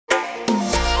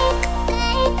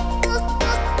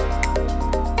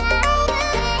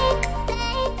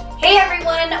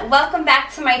welcome back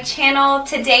to my channel.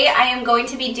 Today I am going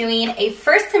to be doing a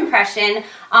first impression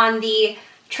on the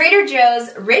Trader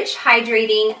Joe's Rich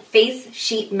Hydrating Face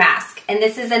Sheet Mask. And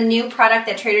this is a new product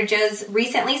that Trader Joe's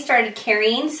recently started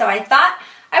carrying, so I thought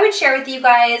I would share with you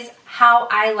guys how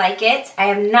I like it. I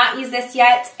have not used this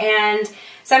yet, and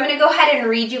so I'm going to go ahead and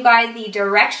read you guys the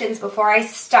directions before I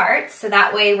start, so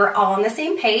that way we're all on the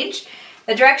same page.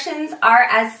 The directions are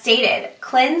as stated.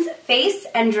 Cleanse face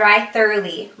and dry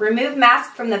thoroughly. Remove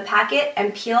mask from the packet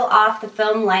and peel off the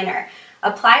film liner.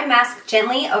 Apply mask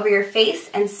gently over your face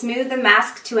and smooth the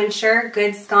mask to ensure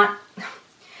good skin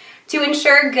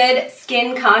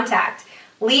contact.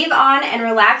 Leave on and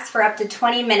relax for up to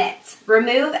 20 minutes.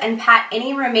 Remove and pat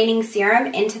any remaining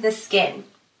serum into the skin.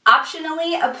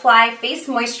 Optionally, apply face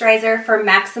moisturizer for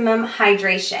maximum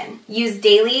hydration. Use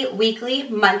daily, weekly,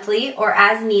 monthly, or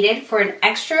as needed for an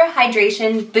extra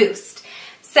hydration boost.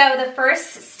 So the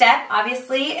first step,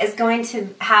 obviously, is going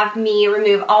to have me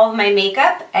remove all of my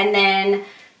makeup and then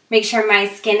make sure my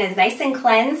skin is nice and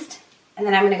cleansed. And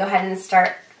then I'm going to go ahead and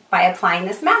start by applying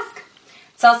this mask.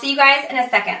 So I'll see you guys in a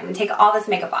second. I'm going to take all this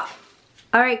makeup off.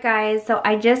 Alright guys, so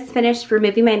I just finished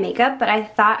removing my makeup, but I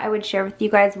thought I would share with you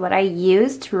guys what I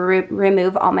use to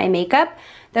remove all my makeup.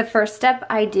 The first step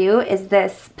I do is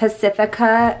this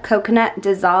Pacifica Coconut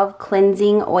Dissolve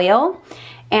Cleansing Oil,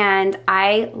 and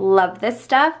I love this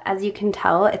stuff. As you can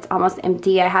tell, it's almost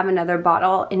empty. I have another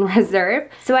bottle in reserve.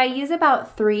 So I use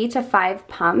about 3 to 5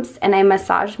 pumps, and I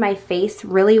massage my face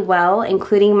really well,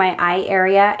 including my eye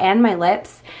area and my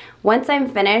lips. Once I'm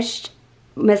finished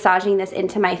massaging this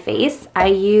into my face, I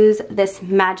use this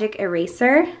magic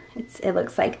eraser. It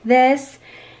looks like this.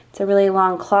 It's a really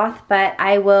long cloth, but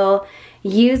I will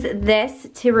use this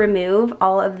to remove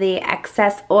all of the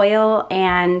excess oil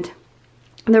and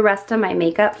the rest of my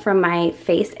makeup from my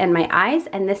face and my eyes,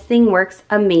 and this thing works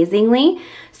amazingly.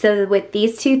 So with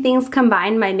these two things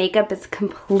combined, my makeup is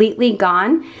completely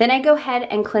gone. Then I go ahead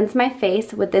and cleanse my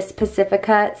face with this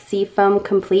Pacifica Seafoam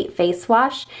Complete Face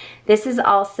Wash. This is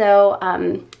also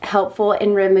helpful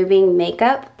in removing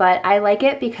makeup, but I like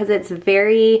it because it's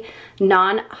very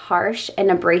non-harsh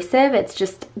and abrasive. It's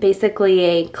just basically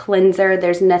a cleanser.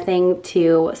 There's nothing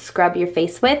to scrub your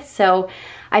face with, so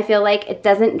I feel like it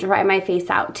doesn't dry my face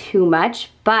out too much.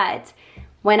 But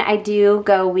when I do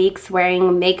go weeks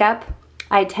wearing makeup,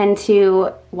 I tend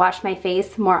to wash my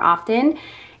face more often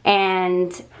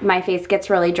and my face gets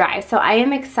really dry. So I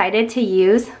am excited to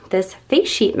use this face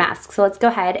sheet mask. So let's go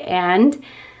ahead and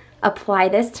apply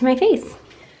this to my face.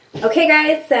 Okay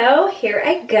guys, so here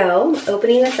I go,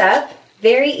 opening this up.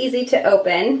 Very easy to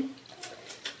open.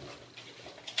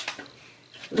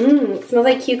 It smells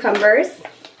like cucumbers.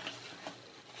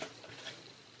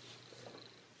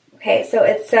 Okay, so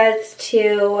it says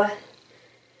to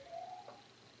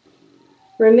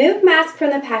remove mask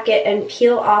from the packet and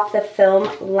peel off the film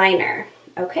liner.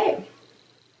 Okay.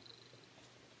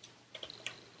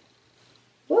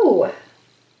 Whoa. All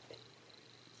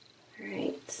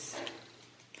right.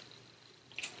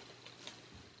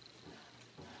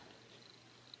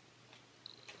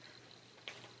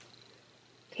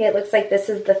 Okay, it looks like this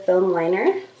is the film liner.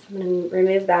 So I'm going to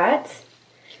remove that.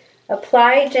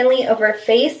 Apply gently over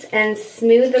face and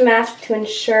smooth the mask to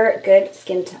ensure good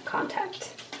skin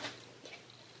contact.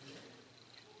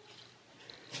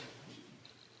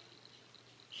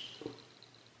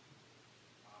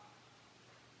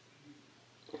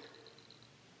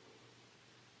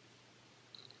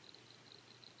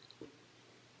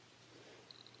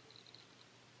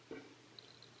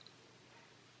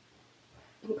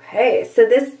 Okay, so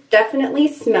this definitely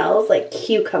smells like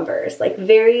cucumbers, like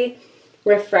very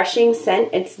refreshing scent.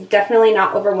 It's definitely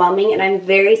not overwhelming, and I'm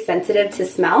very sensitive to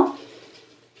smell.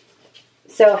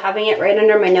 So having it right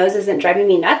under my nose isn't driving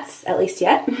me nuts, at least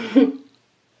yet.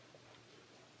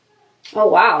 Oh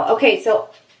wow, okay,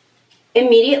 so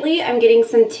immediately I'm getting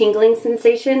some tingling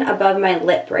sensation above my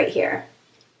lip right here.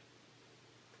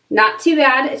 Not too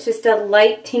bad, it's just a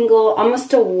light tingle,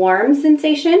 almost a warm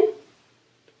sensation.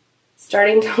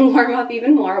 Starting to warm up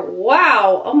even more.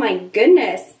 Wow, oh my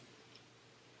goodness.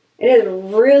 It is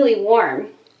really warm.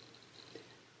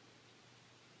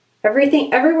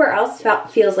 Everywhere else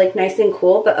feels like nice and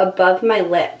cool, but above my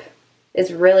lip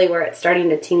is really where it's starting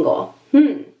to tingle.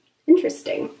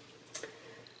 Interesting.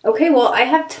 Okay, well, I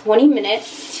have 20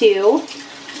 minutes to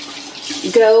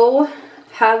go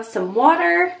have some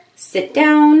water, sit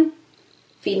down,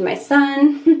 feed my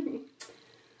son.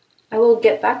 I will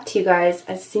get back to you guys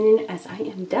as soon as I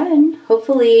am done.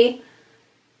 Hopefully,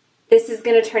 this is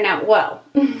going to turn out well.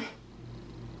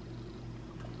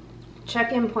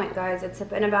 Check-in point, guys. It's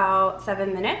been about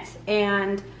 7 minutes,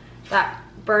 and that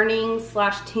burning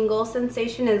slash tingle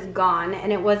sensation is gone,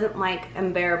 and it wasn't like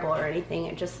unbearable or anything.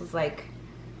 It just was like,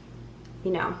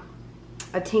 you know,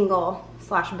 a tingle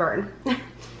slash burn.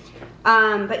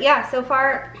 But yeah, so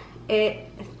far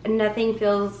nothing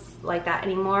feels like that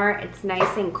anymore. It's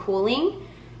nice and cooling,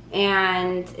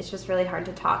 and it's just really hard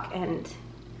to talk and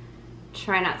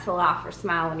try not to laugh or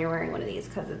smile when you're wearing one of these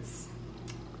because it's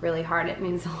really hard. It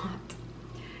means a lot.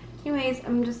 Anyways,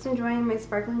 I'm just enjoying my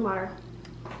sparkling water.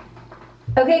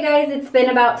 Okay guys, it's been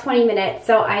about 20 minutes,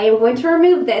 so I am going to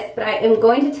remove this, but I am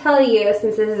going to tell you,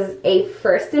 since this is a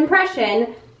first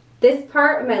impression, this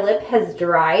part of my lip has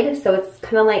dried, so it's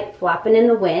kind of like flapping in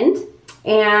the wind,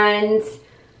 and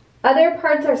other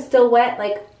parts are still wet,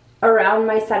 like around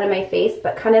my side of my face,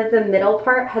 but kind of the middle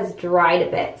part has dried a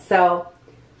bit, so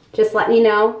just letting you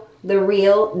know the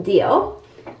real deal.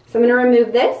 So I'm going to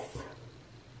remove this.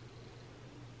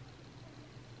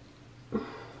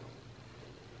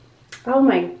 Oh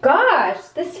my gosh,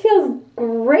 this feels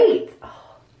great.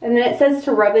 And then it says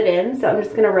to rub it in, so I'm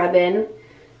just going to rub in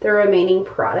the remaining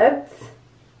products.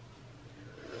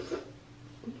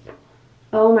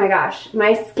 Oh my gosh,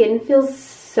 my skin feels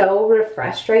so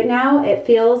refreshed right now. It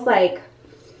feels like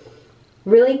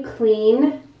really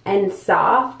clean and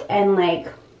soft, and like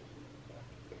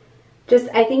just,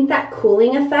 I think that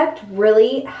cooling effect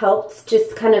really helps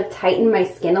just kind of tighten my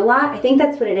skin a lot. I think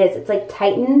that's what it is. It's like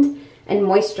tightened and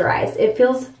moisturized. It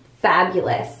feels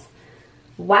fabulous.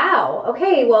 Wow.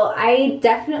 Okay, well, I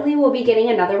definitely will be getting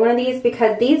another one of these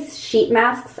because these sheet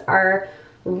masks are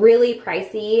really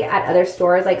pricey at other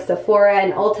stores like Sephora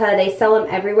and Ulta. They sell them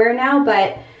everywhere now,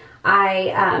 but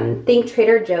I think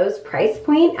Trader Joe's price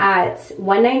point at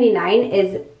 $1.99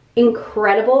 is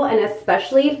incredible, and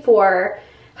especially for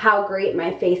how great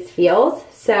my face feels.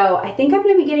 So I think I'm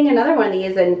going to be getting another one of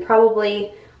these, and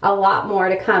probably a lot more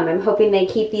to come. I'm hoping they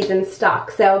keep these in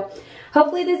stock. So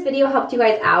hopefully this video helped you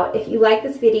guys out. If you like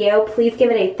this video, please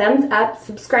give it a thumbs up.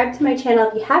 Subscribe to my channel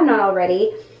if you have not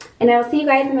already. And I will see you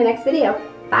guys in the next video.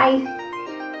 Bye.